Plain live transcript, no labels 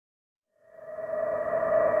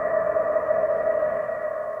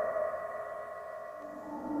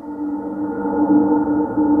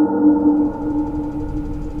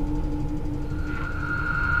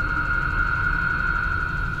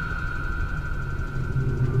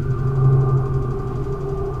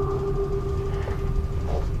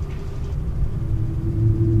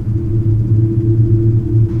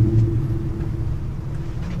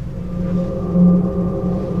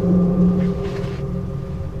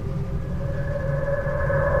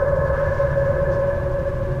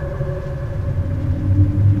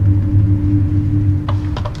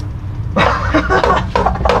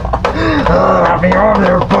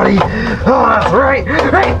Hey, get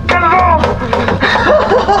it off!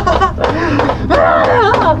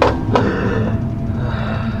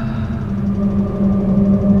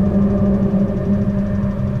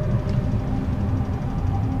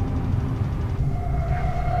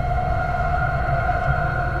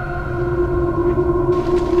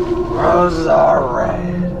 Roses are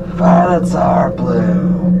red, violets are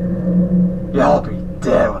blue. You'll be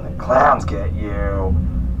dead when the clowns get you.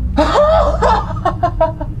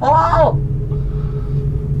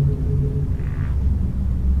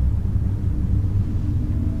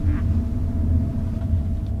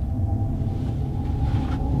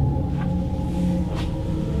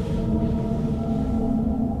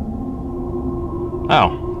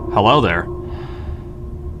 Oh, hello there.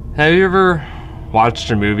 Have you ever watched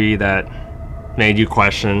a movie that made you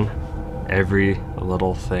question every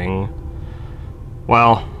little thing?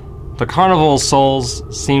 Well, the Carnival of Souls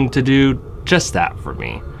seemed to do just that for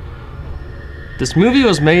me. This movie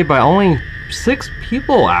was made by only 6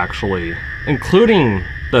 people, actually, including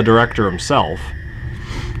the director himself.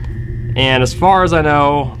 And as far as I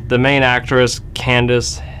know, the main actress,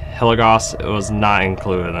 Candice Hilligos, was not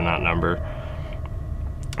included in that number.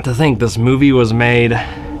 To think this movie was made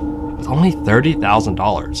with only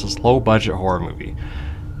 $30,000, this low-budget horror movie,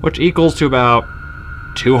 which equals to about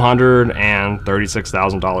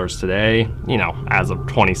 $236,000 today, you know, as of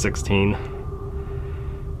 2016.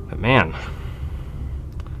 But man,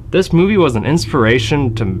 this movie was an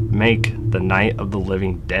inspiration to make The Night of the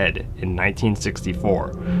Living Dead in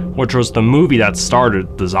 1964, which was the movie that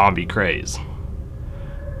started the zombie craze.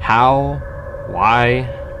 How? Why?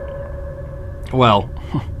 Well,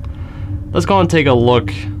 let's go and take a look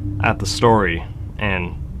at the story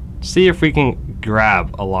and see if we can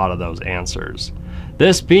grab a lot of those answers.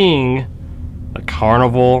 This being the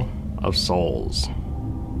Carnival of Souls.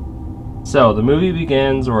 So the movie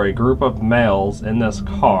begins where a group of males in this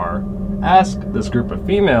car ask this group of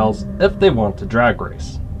females if they want to drag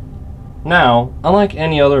race. Now, unlike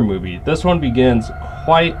any other movie, this one begins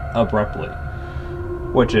quite abruptly,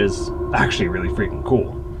 which is actually really freaking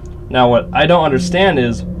cool. Now what I don't understand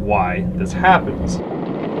is why this happens.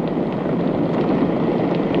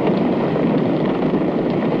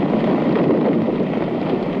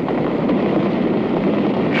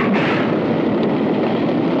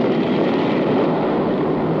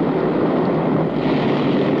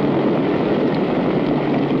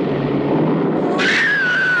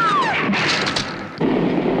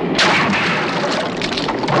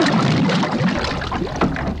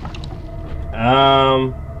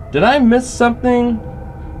 Did I miss something?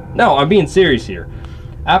 No, I'm being serious here.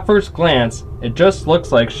 At first glance, it just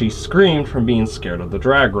looks like she screamed from being scared of the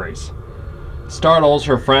drag race. Startles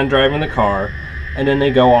her friend driving the car, and then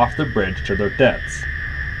they go off the bridge to their deaths.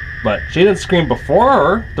 But she didn't scream before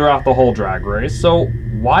her throughout the whole drag race, so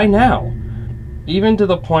why now? Even to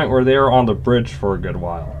the point where they are on the bridge for a good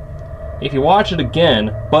while. If you watch it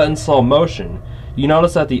again, but in slow motion, you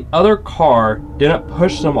notice that the other car didn't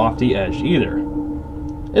push them off the edge either.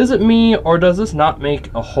 Is it me, or does this not make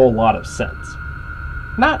a whole lot of sense?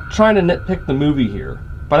 Not trying to nitpick the movie here,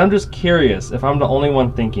 but I'm just curious if I'm the only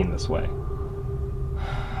one thinking this way.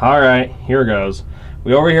 Alright, here goes.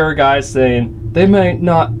 We overhear a guy saying they may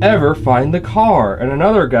not ever find the car, and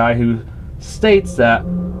another guy who states that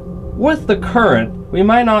with the current, we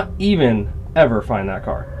might not even ever find that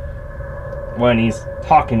car. When he's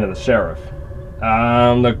talking to the sheriff.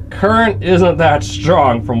 The current isn't that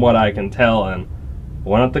strong from what I can tell, and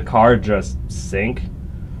wouldn't the car just sink?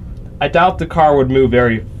 I doubt the car would move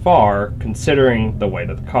very far considering the weight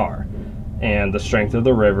of the car and the strength of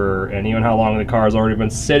the river and even how long the car has already been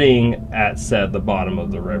sitting at the bottom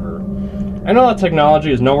of the river. I know that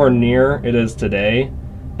technology is nowhere near it is today,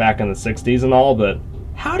 back in the 60s and all, but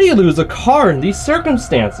how do you lose a car in these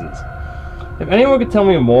circumstances? If anyone could tell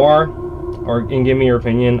me more and give me your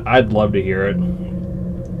opinion, I'd love to hear it.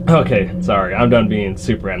 Okay, sorry, I'm done being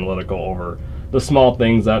super analytical over the small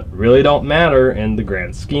things that really don't matter in the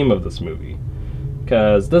grand scheme of this movie.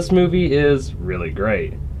 Because this movie is really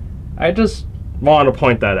great. I just want to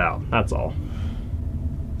point that out, that's all.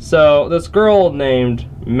 So, this girl named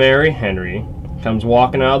Mary Henry comes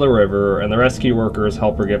walking out of the river and the rescue workers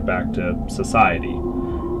help her get back to society.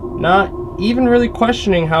 Not even really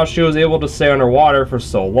questioning how she was able to stay underwater for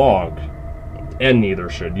so long. And neither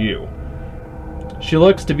should you. She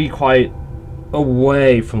looks to be quite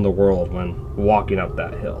away from the world when walking up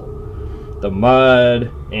that hill. The mud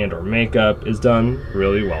and her makeup is done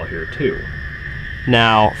really well here too.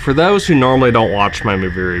 Now, for those who normally don't watch my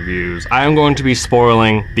movie reviews, I am going to be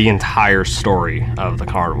spoiling the entire story of the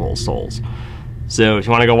Carnival of Souls. So if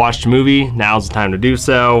you want to go watch the movie, now's the time to do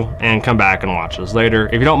so, and come back and watch this later.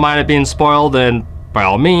 If you don't mind it being spoiled, then by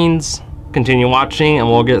all means, continue watching and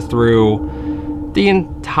we'll get through the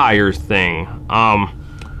entire thing.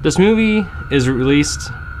 This movie is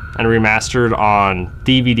released and remastered on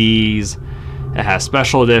DVDs. It has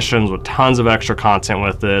special editions with tons of extra content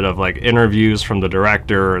with it, of like interviews from the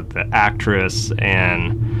director, the actress,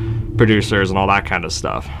 and producers and all that kind of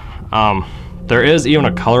stuff. There is even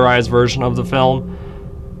a colorized version of the film.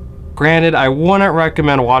 Granted, I wouldn't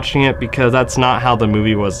recommend watching it because that's not how the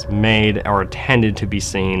movie was made or intended to be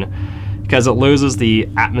seen, because it loses the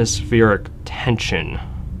atmospheric tension.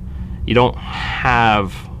 You don't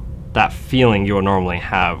have that feeling you would normally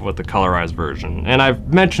have with the colorized version. And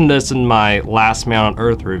I've mentioned this in my Last Man on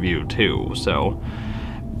Earth review too, so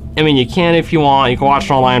I mean, you can if you want. You can watch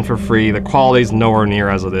it online for free. The quality's nowhere near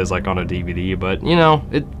as it is like on a DVD, but you know,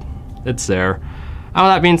 it's there. With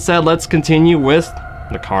that being said, let's continue with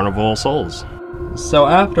the Carnival of Souls. So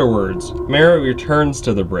afterwards, Mary returns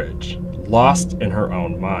to the bridge, lost in her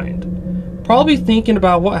own mind, probably thinking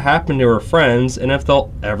about what happened to her friends and if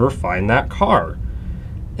they'll ever find that car.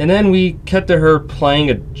 And then we cut to her playing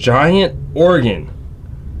a giant organ.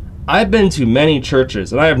 I've been to many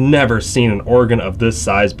churches and I have never seen an organ of this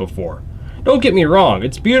size before. Don't get me wrong,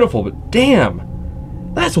 it's beautiful, but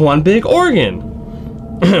damn, that's one big organ.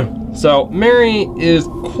 So Mary is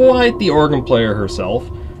quite the organ player herself.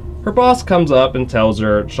 Her boss comes up and tells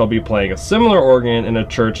her she'll be playing a similar organ in a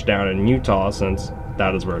church down in Utah since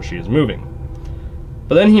that is where she is moving.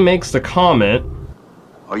 But then he makes the comment,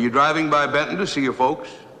 "Are you driving by Benton to see your folks?"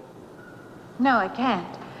 No, I can't.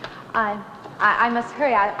 I must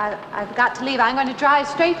hurry. I've got to leave. I'm going to drive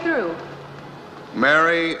straight through.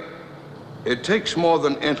 Mary, it takes more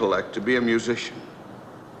than intellect to be a musician.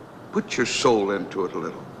 Put your soul into it a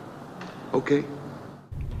little, okay?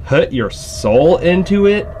 Put your soul into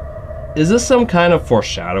it? Is this some kind of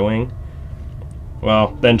foreshadowing?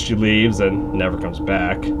 Well, then she leaves and never comes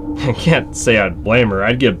back. I can't say I'd blame her.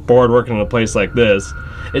 I'd get bored working in a place like this.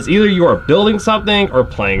 It's either you are building something or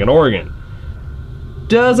playing an organ.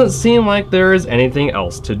 Doesn't seem like there is anything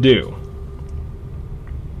else to do.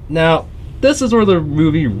 Now, this is where the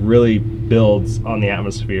movie really builds on the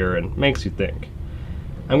atmosphere and makes you think.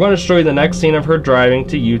 I'm going to show you the next scene of her driving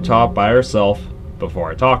to Utah by herself before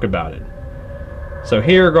I talk about it. So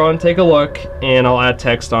here, go and take a look, and I'll add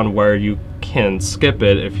text on where you can skip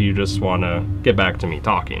it if you just want to get back to me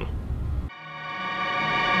talking.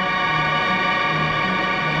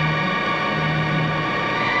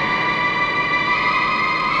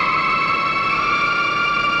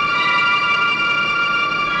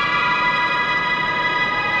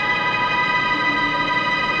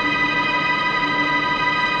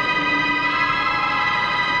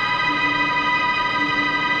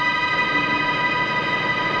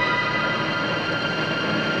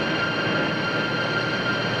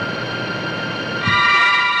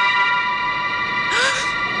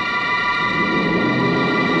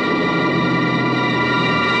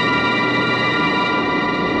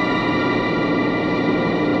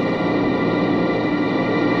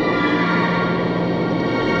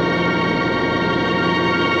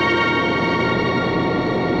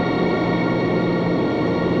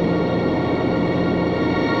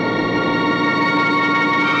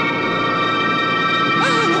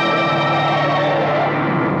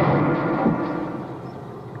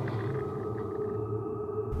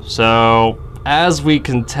 So, as we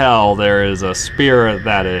can tell, there is a spirit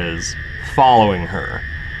that is following her.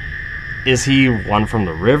 Is he one from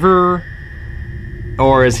the river?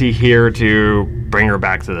 Or is he here to bring her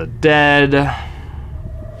back to the dead?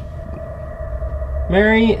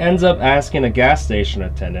 Mary ends up asking a gas station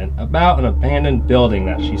attendant about an abandoned building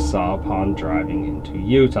that she saw upon driving into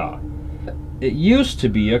Utah. It used to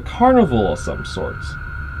be a carnival of some sorts.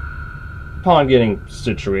 Upon getting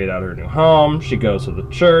situated at her new home, she goes to the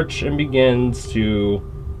church and begins to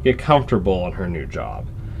get comfortable in her new job.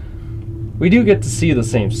 We do get to see the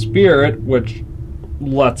same spirit, which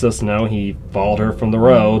lets us know he followed her from the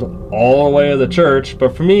road all the way to the church,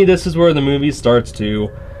 but for me, this is where the movie starts to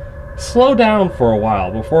slow down for a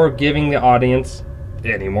while before giving the audience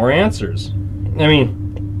any more answers. I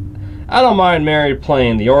mean, I don't mind Mary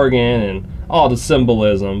playing the organ and all the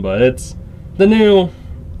symbolism, but it's the new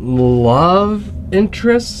love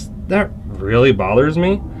interest that really bothers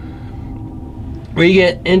me. We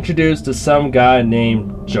get introduced to some guy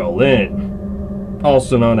named Jolene,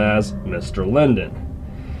 also known as Mr. Linden.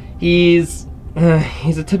 He's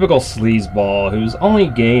a typical sleazeball whose only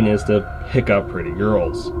gain is to pick up pretty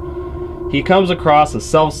girls. He comes across as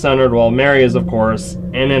self-centered while Mary is, of course,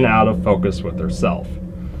 in and out of focus with herself.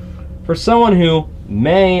 For someone who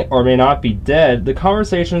may or may not be dead, the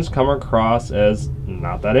conversations come across as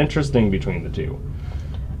not that interesting between the two.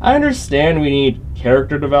 I understand we need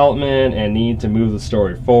character development and need to move the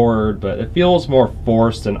story forward, but it feels more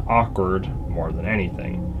forced and awkward more than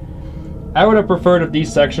anything. I would have preferred if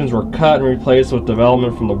these sections were cut and replaced with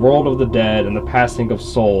development from the world of the dead and the passing of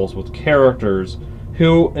souls with characters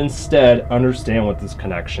who instead understand what this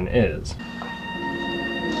connection is.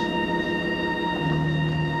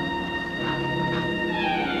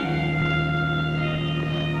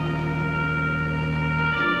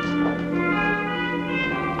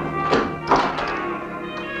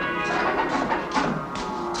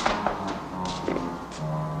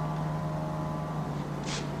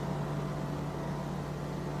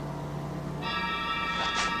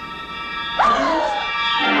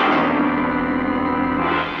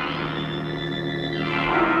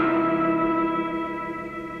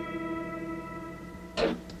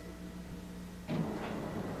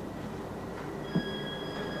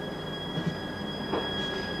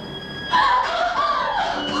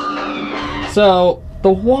 So,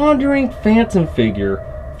 the wandering phantom figure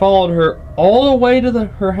followed her all the way to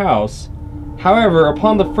her house. However,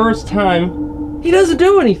 upon the first time, he doesn't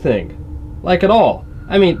do anything. Like at all.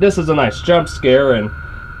 I mean, this is a nice jump scare and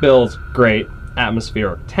builds great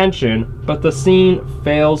atmospheric tension, but the scene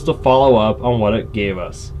fails to follow up on what it gave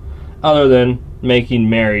us, other than making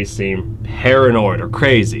Mary seem paranoid or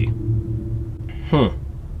crazy.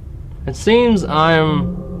 It seems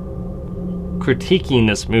I'm critiquing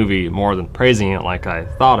this movie more than praising it like I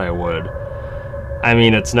thought I would. I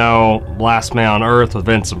mean, it's no Last Man on Earth with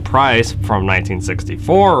Vincent Price from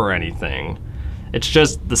 1964 or anything. It's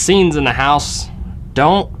just the scenes in the house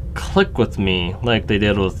don't click with me like they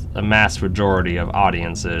did with a mass majority of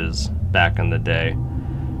audiences back in the day.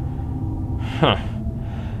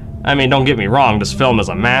 I mean, don't get me wrong, this film is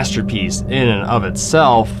a masterpiece in and of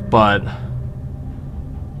itself, but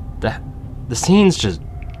the scenes just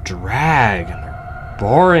drag and they're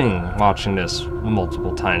boring watching this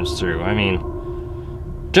multiple times through. I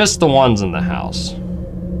mean, just the ones in the house.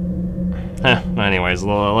 Anyways,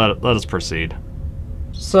 let us proceed.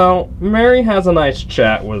 So, Mary has a nice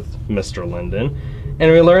chat with Mr. Linden,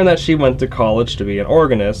 and we learn that she went to college to be an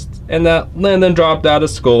organist, and that Linden dropped out of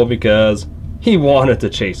school because he wanted to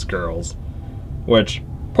chase girls. Which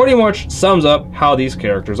pretty much sums up how these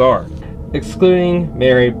characters are. Excluding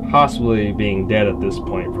Mary possibly being dead at this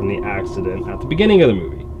point from the accident at the beginning of the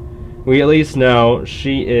movie. We at least know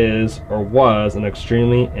she is or was an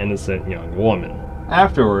extremely innocent young woman.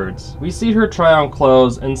 Afterwards, we see her try on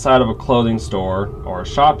clothes inside of a clothing store or a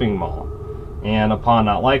shopping mall, and upon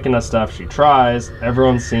not liking the stuff she tries,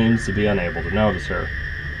 everyone seems to be unable to notice her.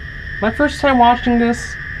 My first time watching this,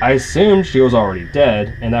 I assumed she was already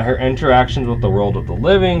dead and that her interactions with the world of the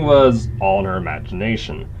living was all in her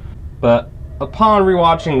imagination. But upon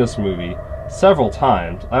rewatching this movie several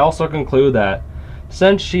times, I also conclude that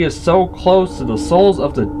since she is so close to the souls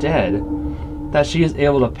of the dead, that she is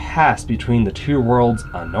able to pass between the two worlds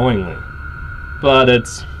unknowingly. But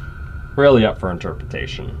it's really up for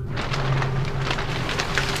interpretation.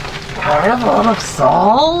 Carnival of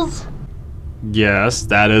Souls? Yes,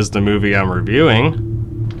 that is the movie I'm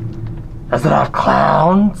reviewing. Does it have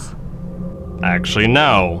clowns? Actually,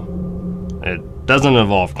 no. It doesn't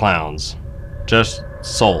involve clowns. Just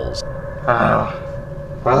souls. Oh,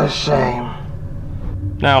 what a shame.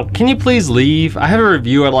 Now, can you please leave? I have a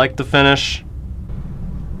review I'd like to finish.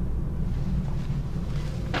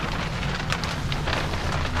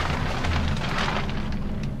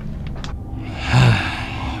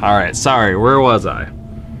 Alright, sorry, where was I?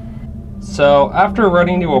 So, after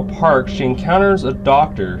running to a park, she encounters a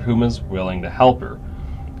doctor whom is willing to help her.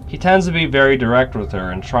 He tends to be very direct with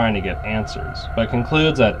her and trying to get answers, but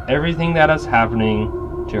concludes that everything that is happening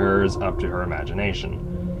to her is up to her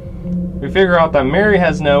imagination. We figure out that Mary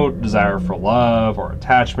has no desire for love or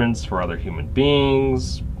attachments for other human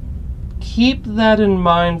beings. Keep that in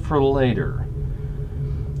mind for later.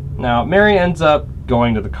 Now, Mary ends up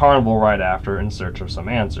going to the carnival right after in search of some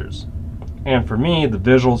answers. And for me, the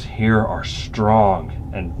visuals here are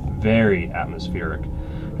strong and very atmospheric.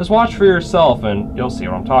 Just watch for yourself and you'll see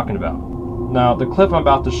what I'm talking about. Now, the clip I'm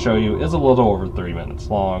about to show you is a little over 3 minutes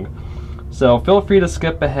long, so feel free to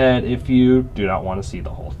skip ahead if you do not want to see the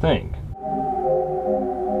whole thing.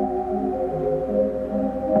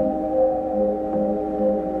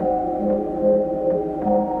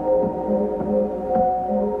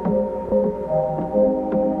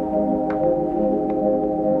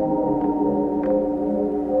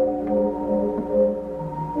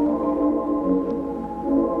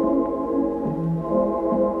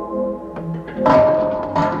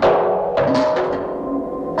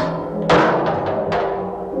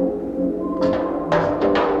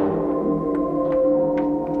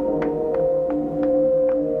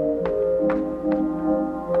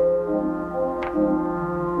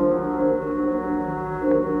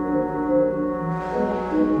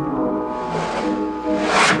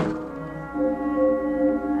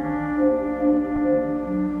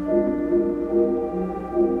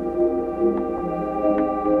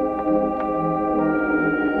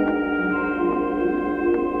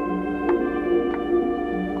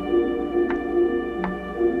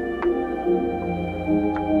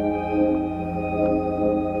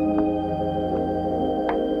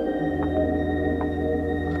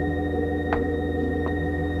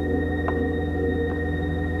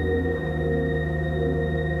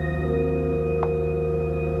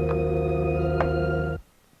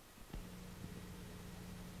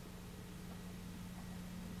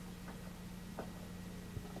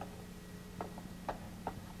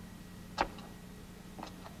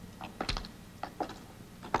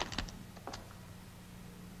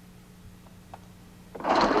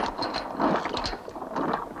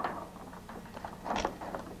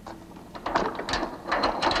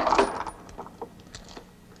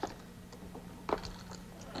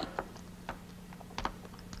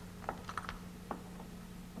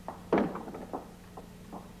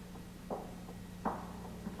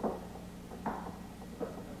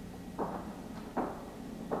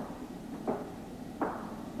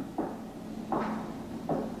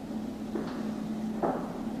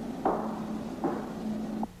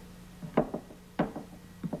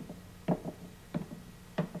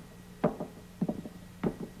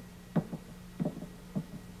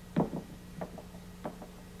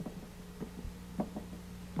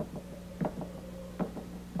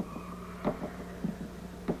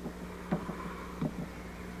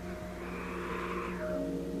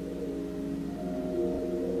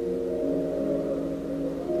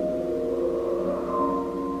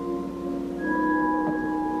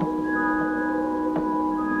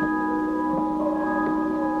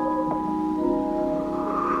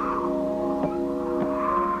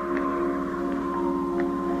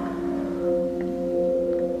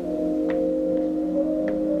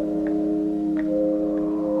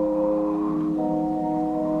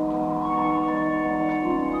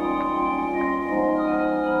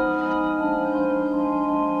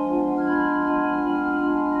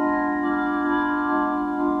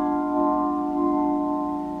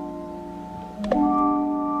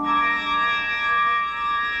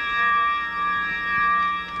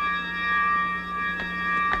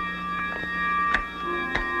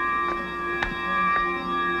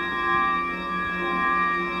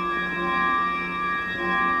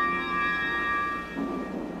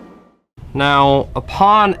 Now,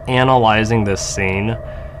 upon analyzing this scene,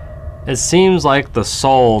 it seems like the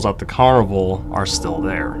souls at the carnival are still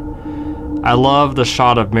there. I love the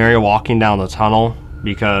shot of Mary walking down the tunnel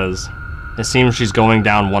because it seems she's going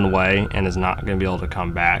down one way and is not going to be able to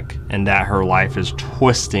come back, and that her life is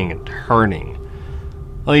twisting and turning.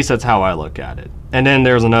 At least that's how I look at it. And then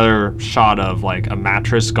there's another shot of like a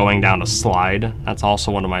mattress going down a slide. That's also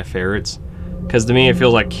one of my favorites, because to me it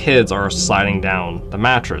feels like kids are sliding down the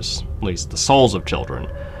mattress, at least the souls of children.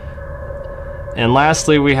 And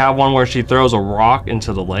lastly, we have one where she throws a rock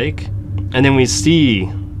into the lake, and then we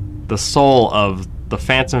see the soul of the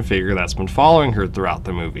phantom figure that's been following her throughout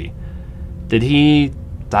the movie. Did he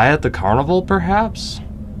die at the carnival, perhaps?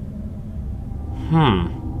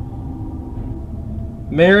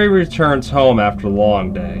 Mary returns home after a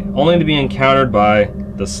long day, only to be encountered by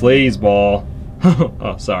the sleazeball.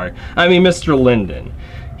 Oh, sorry. I mean, Mr. Linden.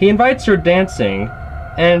 He invites her dancing,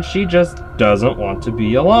 and she just doesn't want to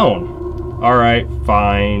be alone. Alright,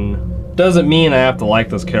 fine. Doesn't mean I have to like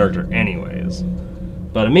this character anyways.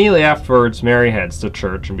 But immediately afterwards, Mary heads to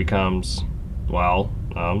church and becomes, well,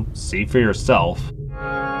 see for yourself.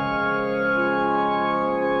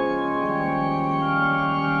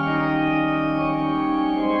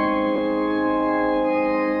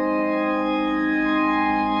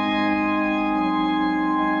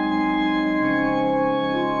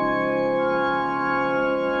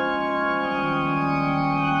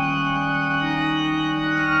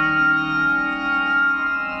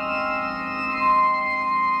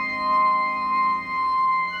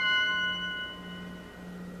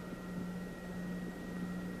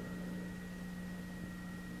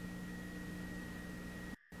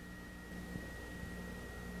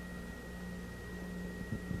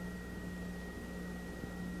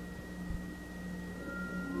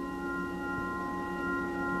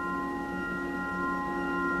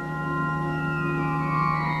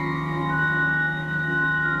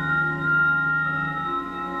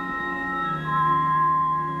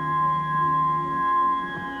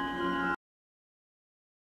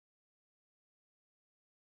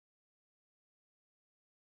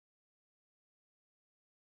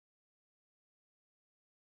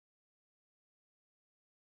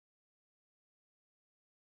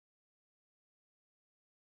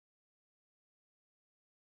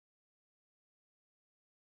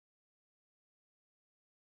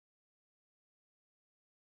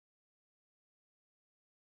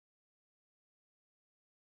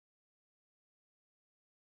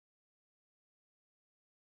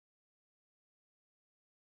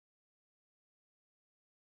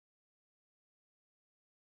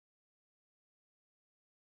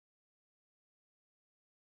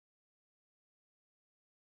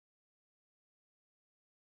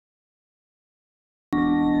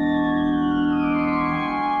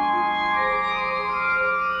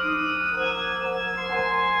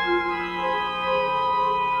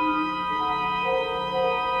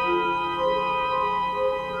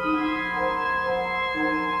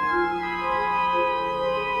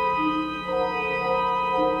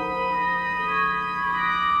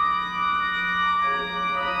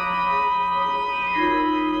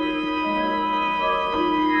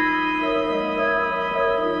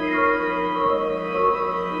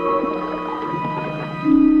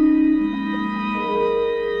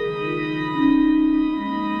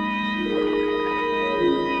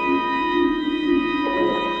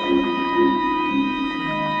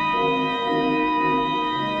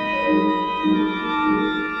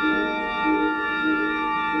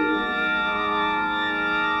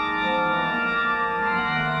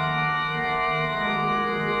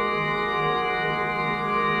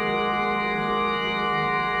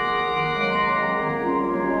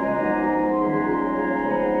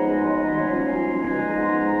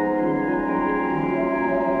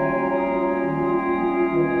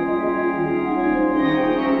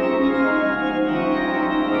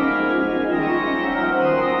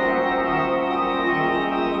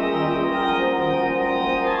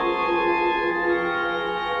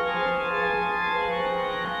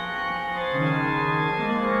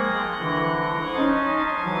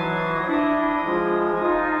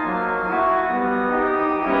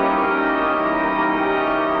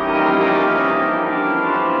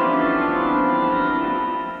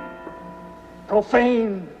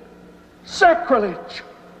 Profane, sacrilege.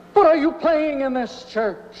 What are you playing in this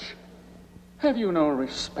church? Have you no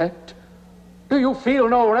respect? Do you feel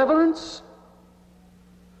no reverence?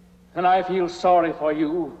 And I feel sorry for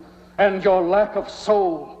you and your lack of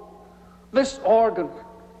soul. This organ,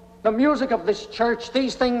 the music of this church,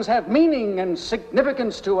 these things have meaning and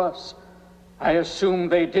significance to us. I assume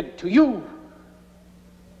they did to you.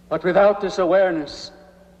 But without this awareness,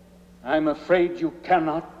 I'm afraid you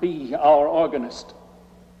cannot be our organist.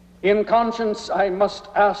 In conscience, I must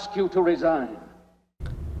ask you to resign.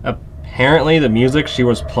 Apparently the music she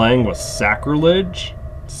was playing was sacrilege?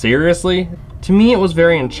 Seriously? To me it was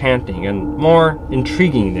very enchanting and more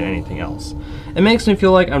intriguing than anything else. It makes me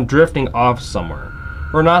feel like I'm drifting off somewhere,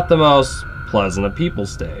 where not the most pleasant of people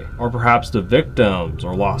stay, or perhaps the victims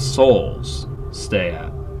or lost souls stay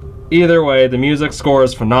at. Either way, the music score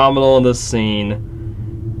is phenomenal in this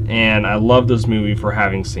scene, and I love this movie for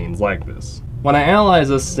having scenes like this. When I analyze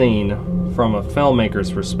this scene from a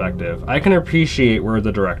filmmaker's perspective, I can appreciate where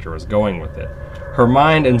the director was going with it. Her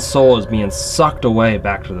mind and soul is being sucked away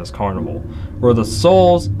back to this carnival, where the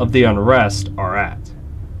souls of the unrest are at.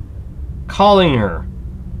 Calling her.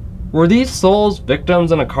 Were these souls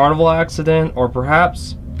victims in a carnival accident, or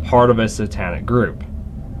perhaps part of a satanic group?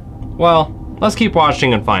 Well, let's keep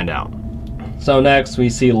watching and find out. So next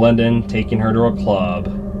we see Lyndon taking her to a club.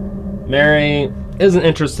 Mary isn't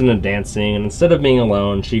interested in dancing, and instead of being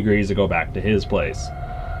alone, she agrees to go back to his place.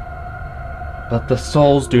 But the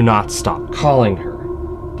souls do not stop calling her.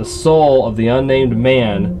 The soul of the unnamed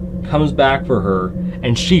man comes back for her,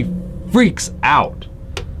 and she freaks out.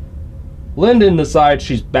 Lyndon decides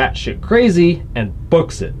she's batshit crazy and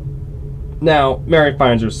books it. Now, Mary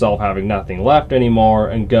finds herself having nothing left anymore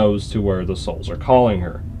and goes to where the souls are calling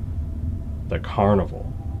her. The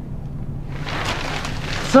carnival.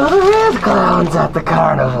 So there is clowns at the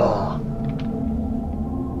carnival.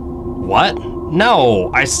 What? No,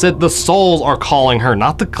 I said the souls are calling her,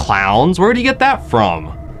 not the clowns. Where do you get that from?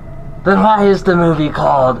 Then why is the movie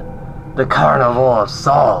called The Carnival of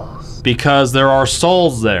Souls? Because there are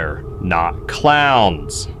souls there, not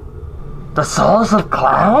clowns. The souls of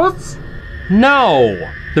clowns?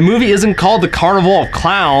 No, the movie isn't called The Carnival of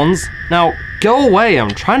Clowns. Now, go away, I'm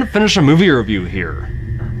trying to finish a movie review here.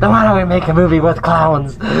 Then why don't we make a movie with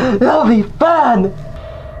clowns? It'll be fun!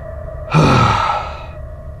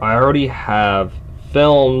 I already have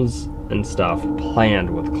films and stuff planned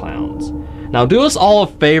with clowns. Now do us all a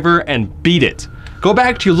favor and beat it. Go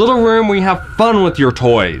back to your little room where you have fun with your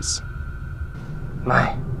toys.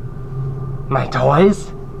 My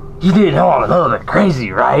toys? You do know I'm a little bit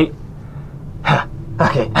crazy, right?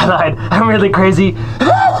 Okay, I lied. I'm really crazy.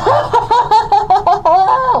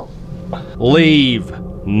 Leave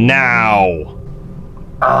now.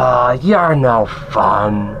 You're no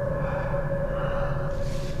fun.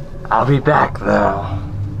 I'll be back though.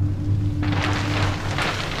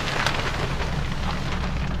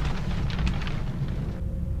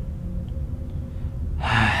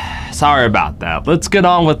 Sorry about that. Let's get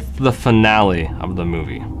on with the finale of the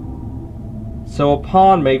movie. So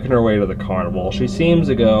upon making her way to the carnival, she seems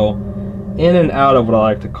to go in and out of what I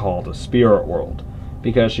like to call the spirit world,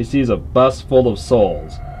 because she sees a bus full of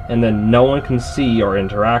souls, and then no one can see or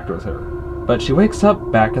interact with her. But she wakes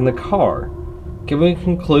up back in the car. Can we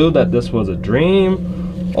conclude that this was a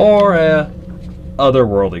dream or a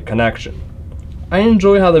otherworldly connection? I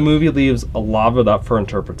enjoy how the movie leaves a lot of it up for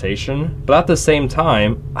interpretation, but at the same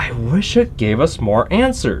time, I wish it gave us more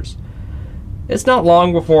answers. It's not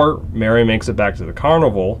long before Mary makes it back to the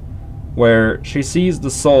carnival, where she sees the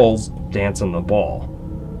souls dance on the ball.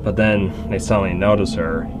 But then they suddenly notice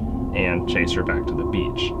her and chase her back to the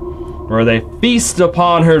beach, where they feast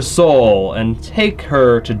upon her soul and take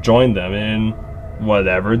her to join them in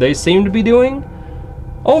whatever they seem to be doing.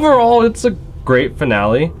 Overall, it's a great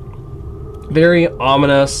finale. Very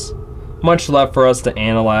ominous, much left for us to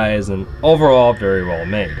analyze, and overall very well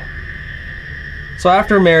made. So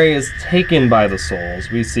after Mary is taken by the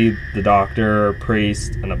souls, we see the doctor,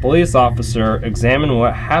 priest, and a police officer examine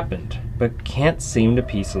what happened, but can't seem to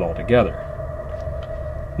piece it all together.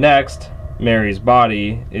 Next, Mary's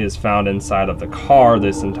body is found inside of the car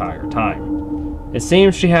this entire time. It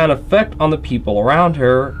seems she had an effect on the people around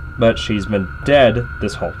her, but she's been dead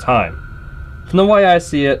this whole time. From the way I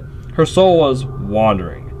see it, her soul was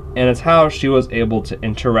wandering, and it's how she was able to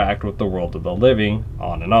interact with the world of the living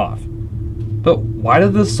on and off. But why do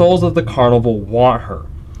the souls of the carnival want her?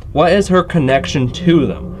 What is her connection to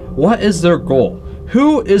them? What is their goal?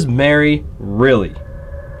 Who is Mary really?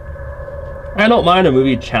 I don't mind a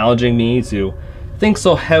movie challenging me to think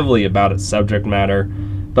so heavily about its subject matter,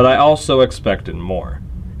 but I also expected more.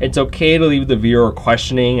 It's okay to leave the viewer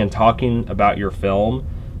questioning and talking about your film,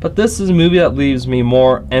 but this is a movie that leaves me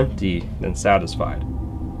more empty than satisfied.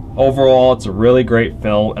 Overall, it's a really great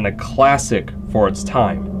film and a classic for its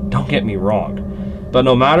time, don't get me wrong. But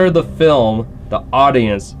no matter the film, the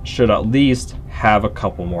audience should at least have a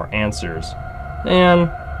couple more answers, and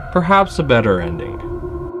perhaps a better ending.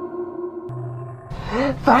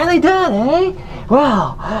 Finally done, eh?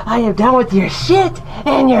 Well, I am done with your shit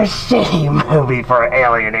and your shitty movie for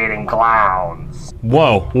alienating clowns.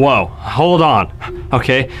 Whoa, hold on,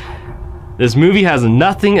 okay? This movie has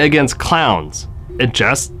nothing against clowns. It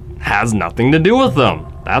just has nothing to do with them.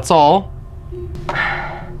 That's all.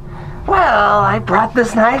 Well, I brought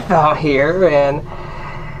this knife out here and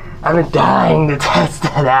I've been dying to test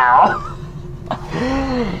it out.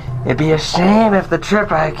 It'd be a shame if the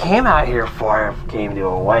trip I came out here for came to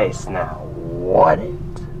a waste now, would it?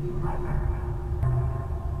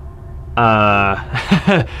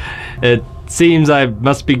 It seems I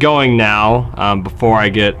must be going now, before I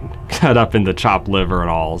get cut up into chopped liver and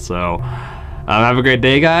all, so have a great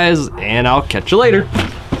day, guys, and I'll catch you later.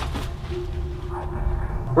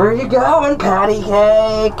 Where are you going, patty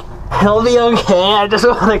cake? It'll be okay, I just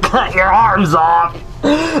want to cut your arms off.